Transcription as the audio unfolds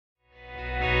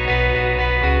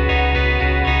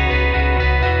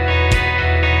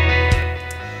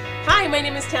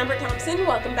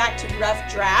welcome back to Rough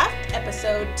Draft,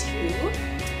 episode 2.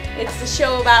 It's the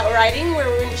show about writing where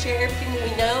we're going to share everything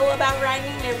we know about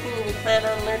writing and everything that we plan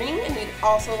on learning. And we'd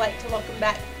also like to welcome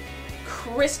back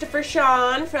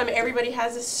Shawn from Everybody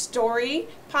Has a Story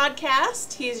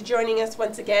podcast. He is joining us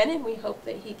once again, and we hope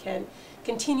that he can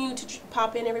continue to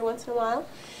pop in every once in a while.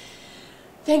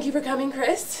 Thank you for coming,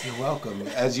 Chris. You're welcome.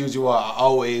 As usual, I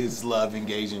always love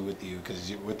engaging with you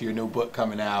because with your new book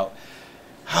coming out,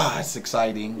 it's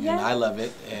exciting, and I love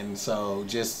it. And so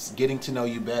just getting to know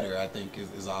you better, I think,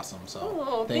 is awesome.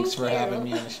 So thanks for having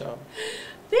me on the show.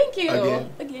 Thank you.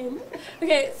 Again.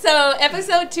 Okay, so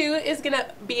episode 2 is going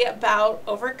to be about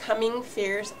overcoming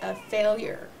fears of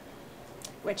failure,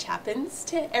 which happens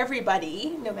to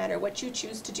everybody, no matter what you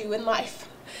choose to do in life.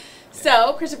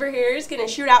 So Christopher here is going to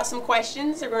shoot out some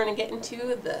questions, and we're going to get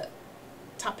into the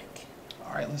topic.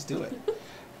 All right, let's do it.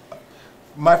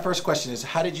 My first question is,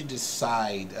 how did you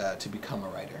decide to become a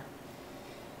writer?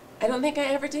 I don't think I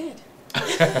ever did.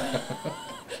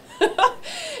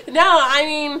 No, I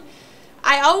mean,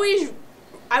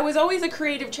 I was always a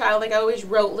creative child. Like, I always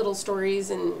wrote little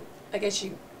stories, and I guess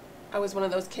I was one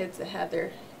of those kids that had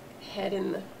their head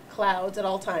in the clouds at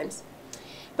all times.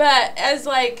 But as,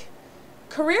 like,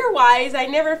 career-wise, I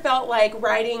never felt like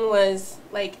writing was,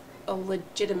 like, a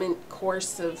legitimate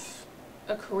course of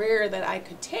a career that I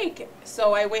could take.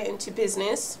 So I went into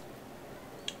business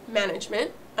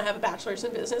management. I have a bachelor's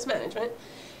in business management.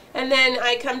 And then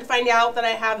I come to find out that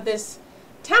I have this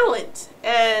talent.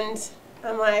 And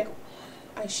I'm like,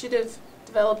 I should have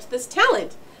developed this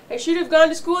talent. I should have gone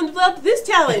to school and developed this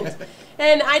talent.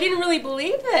 And I didn't really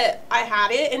believe that I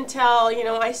had it until,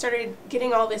 I started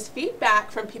getting all this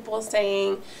feedback from people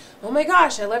saying, oh my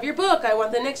gosh, I love your book. I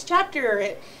want the next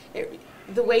chapter.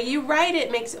 The way you write it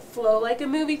makes it flow like a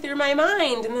movie through my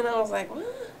mind. And then I was like,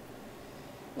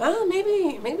 well,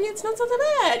 maybe it's not so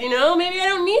bad, Maybe I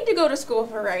don't need to go to school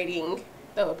for writing,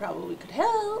 though it probably could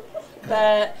help.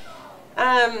 But,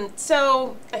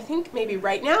 so I think maybe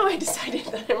right now I decided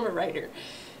that I'm a writer.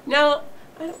 Now,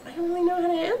 I don't really know how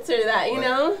to answer that,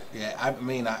 know? Yeah, I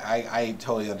mean, I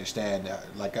totally understand.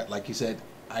 Like you said,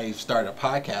 I started a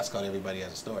podcast called Everybody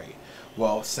Has a Story.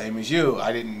 Well, same as you,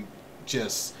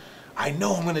 I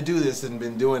know I'm going to do this and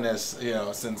been doing this,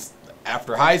 since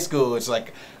after high school. It's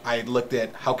like I looked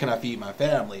at how can I feed my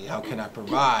family? How can I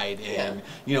provide? And,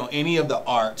 any of the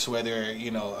arts, whether,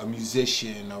 a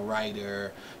musician, a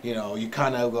writer, you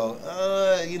kind of go,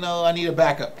 I need a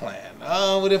backup plan.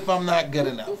 What if I'm not good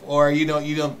enough? Or you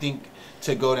don't think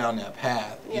to go down that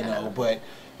path, but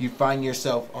you find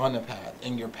yourself on the path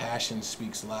and your passion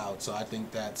speaks loud. So I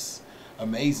think that's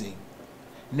amazing.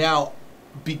 Now,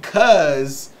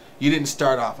 because you didn't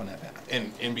start off on that path,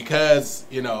 and because,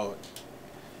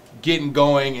 getting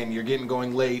going and you're getting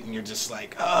going late and you're just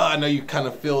like, I know you kind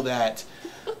of feel that,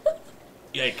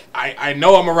 like, I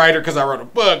know I'm a writer because I wrote a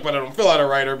book, but I don't feel like a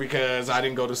writer because I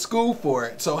didn't go to school for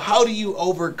it. So how do you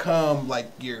overcome, like,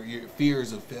 your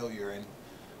fears of failure and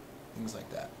things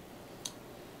like that?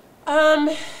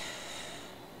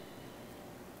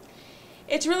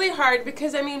 It's really hard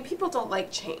because, people don't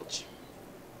like change.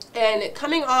 And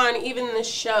coming on even this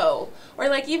show, or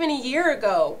like even a year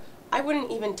ago, I wouldn't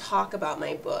even talk about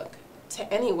my book to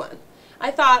anyone.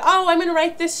 I thought, I'm going to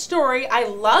write this story. I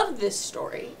love this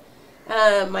story.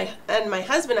 My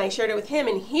husband, I shared it with him,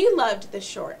 and he loved the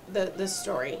story.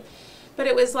 But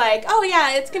it was like,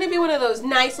 it's going to be one of those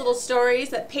nice little stories,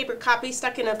 that paper copy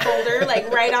stuck in a folder,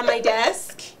 like right on my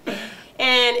desk.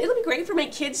 And it'll be great for my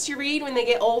kids to read when they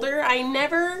get older. I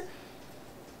never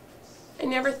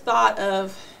thought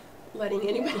of letting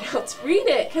anybody else read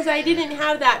it because I didn't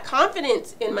have that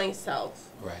confidence in myself.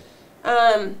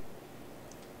 Right.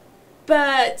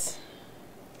 But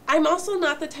I'm also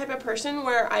not the type of person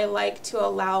where I like to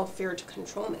allow fear to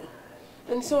control me.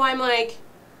 And so I'm like,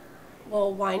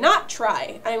 well, why not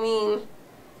try?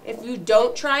 If you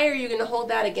don't try, are you going to hold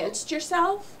that against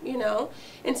yourself?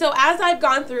 And so as I've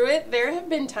gone through it, there have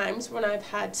been times when I've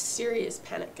had serious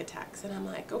panic attacks. And I'm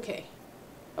like, okay,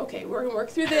 we're going to work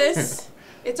through this.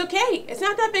 It's okay. It's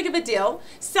not that big of a deal.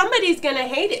 Somebody's going to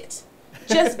hate it.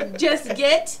 Just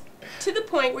get to the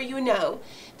point where you know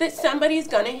that somebody's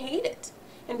going to hate it.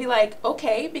 And be like,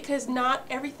 okay, because not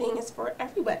everything is for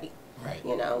everybody. Right.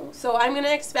 So I'm going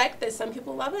to expect that some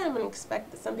people love it. I'm going to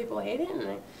expect that some people hate it.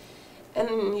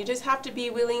 And you just have to be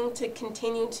willing to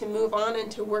continue to move on and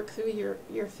to work through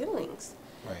your feelings.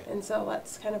 Right. And so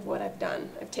that's kind of what I've done.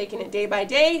 I've taken it day by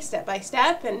day, step by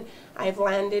step, and I've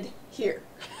landed here.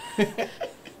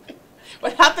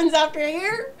 What happens after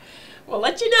here? We'll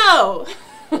let you know.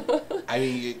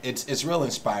 It's real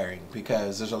inspiring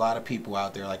because there's a lot of people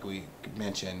out there, like we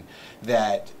mentioned,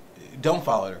 that don't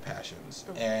follow their passions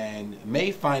and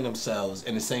may find themselves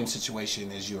in the same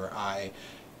situation as you or I.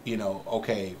 You know,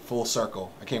 okay, full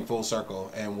circle. I came full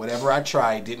circle, and whatever I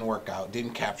tried didn't work out,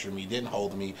 didn't capture me, didn't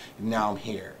hold me. Now I'm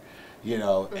here, you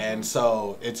know, and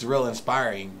so it's real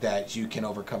inspiring that you can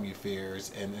overcome your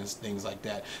fears and things like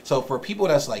that. So for people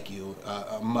that's like you,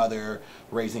 a mother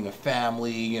raising a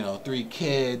family, you know, 3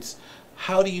 kids,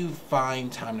 how do you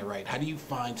find time to write? How do you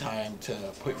find time to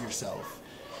put yourself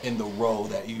in the role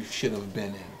that you should have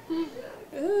been in?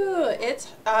 Ooh, it's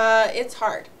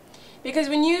hard. Because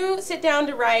when you sit down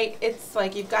to write, it's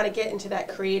like you've got to get into that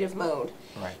creative mode.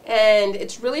 Right. And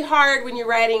it's really hard when you're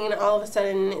writing and all of a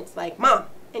sudden it's like, Mom,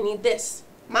 I need this.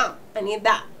 Mom, I need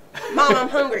that. Mom, I'm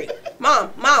hungry.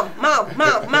 Mom.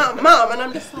 And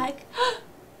I'm just like,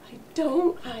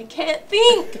 I can't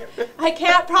think. I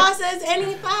can't process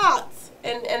any thoughts.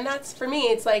 And that's, for me,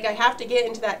 it's like I have to get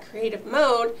into that creative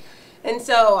mode. And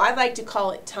so I like to call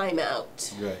it time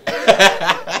out. Good.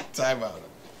 Time out.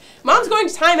 Mom's going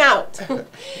to time out.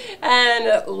 And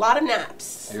a lot of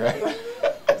naps. Right.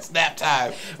 It's nap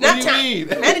time. Nap what do time. you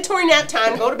mean? Mandatory nap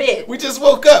time. Go to bed. We just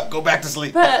woke up. Go back to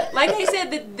sleep. But like I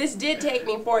said, this did take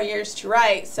me 4 years to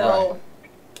write. So,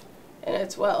 and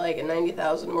it's like a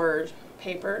 90,000 word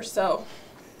paper. So,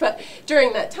 but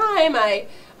during that time, I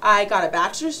got a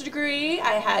bachelor's degree.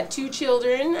 I had 2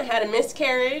 children. I had a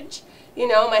miscarriage. You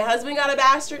know, my husband got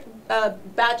a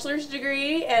bachelor's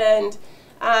degree, and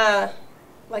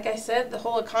like I said, the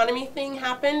whole economy thing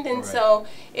happened, and so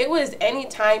it was any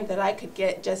time that I could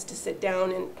get just to sit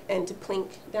down and to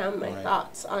plink down my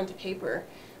thoughts onto paper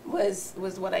was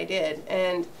what I did,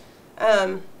 and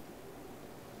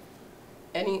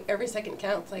every second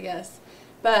counts, I guess.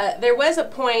 But there was a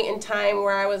point in time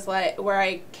where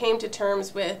I came to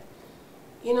terms with,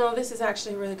 you know, this is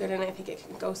actually really good, and I think it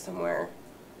can go somewhere.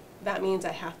 That means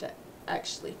I have to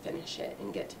actually finish it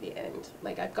and get to the end.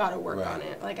 Like, I've got to work on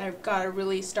it. Like, I've got to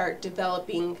really start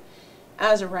developing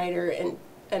as a writer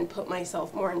and put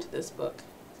myself more into this book.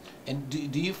 And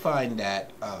do you find that,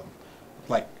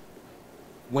 like,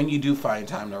 when you do find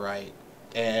time to write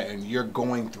and you're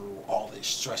going through all these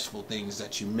stressful things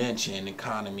that you mentioned,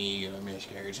 economy, you know,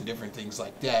 miscarriage and different things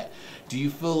like that, do you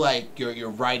feel like your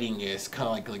writing is kind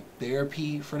of like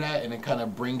therapy for that, and it kind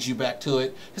of brings you back to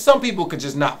it? Because some people could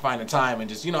just not find the time and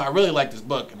just, you know, I really like this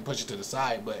book and push it to the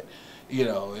side, but, you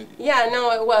know. Yeah,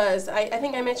 no, it was. I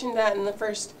think I mentioned that in the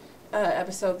first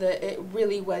episode, that it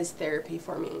really was therapy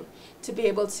for me to be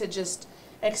able to just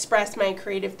express my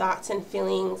creative thoughts and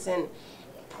feelings and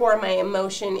pour my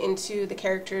emotion into the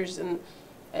characters and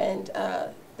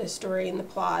the story and the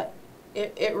plot.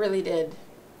 It really did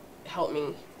help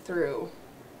me through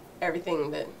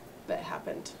everything that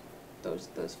happened those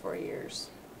 4 years.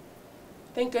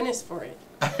 Thank goodness for it.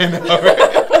 I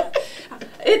know.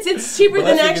 It's cheaper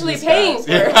than actually paying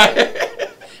for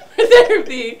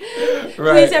therapy. Right.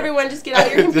 Please, everyone, just get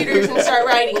out your computers and start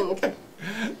writing.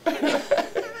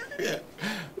 Yeah.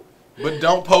 But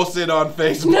don't post it on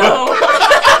Facebook. No.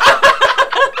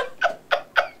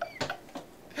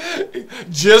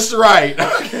 Just right,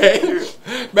 okay?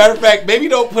 Matter of fact, maybe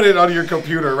don't put it on your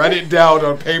computer. Write it down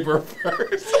on paper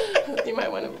first. You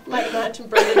might want to light a match and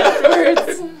burn it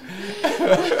afterwards.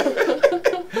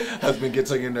 Husband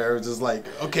gets on your nerves. Is like,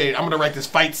 okay, I'm gonna write this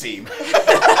fight scene.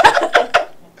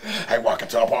 I walk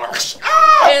into a bar.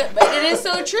 But it is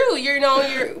so true.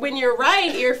 When you're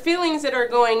right, your feelings that are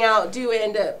going out do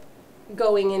end up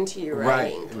going into your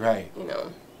writing. Right. You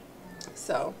know,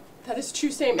 so that is a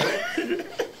true statement.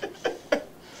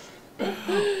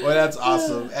 Well, that's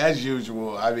awesome. As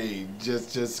usual, I mean,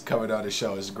 just coming on the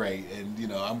show is great. And, you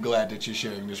know, I'm glad that you're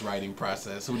sharing this writing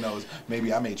process. Who knows?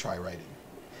 Maybe I may try writing.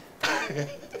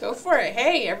 Go for it.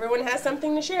 Hey, everyone has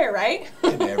something to share, right?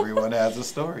 And everyone has a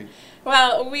story.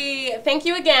 Well, we thank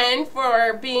you again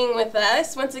for being with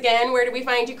us. Once again, where do we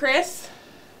find you, Chris?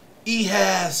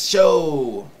 E-Has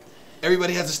Show.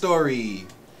 Everybody has a story.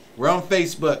 We're on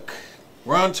Facebook.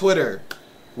 We're on Twitter.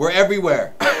 We're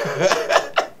everywhere.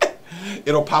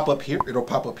 It'll pop up here. It'll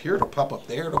pop up here. It'll pop up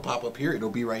there. It'll pop up here.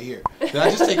 It'll be right here. Did I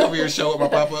just take over your show with my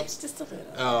pop-ups? Just a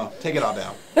little. Take it all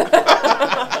down.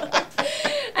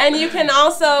 And you can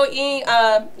also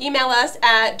email us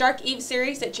at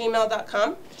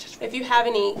darkeveseries@gmail.com. If you have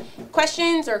any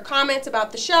questions or comments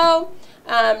about the show,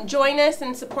 join us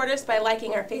and support us by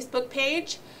liking our Facebook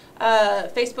page,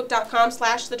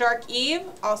 facebook.com/thedarkeve.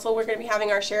 Also, we're going to be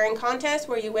having our sharing contest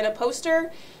where you win a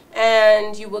poster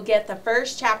and you will get the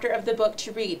first chapter of the book to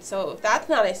read. So if that's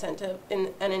not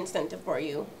an incentive for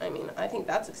you, I mean, I think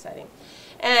that's exciting.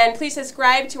 And please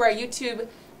subscribe to our YouTube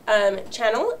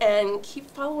channel and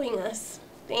keep following us.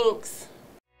 Thanks.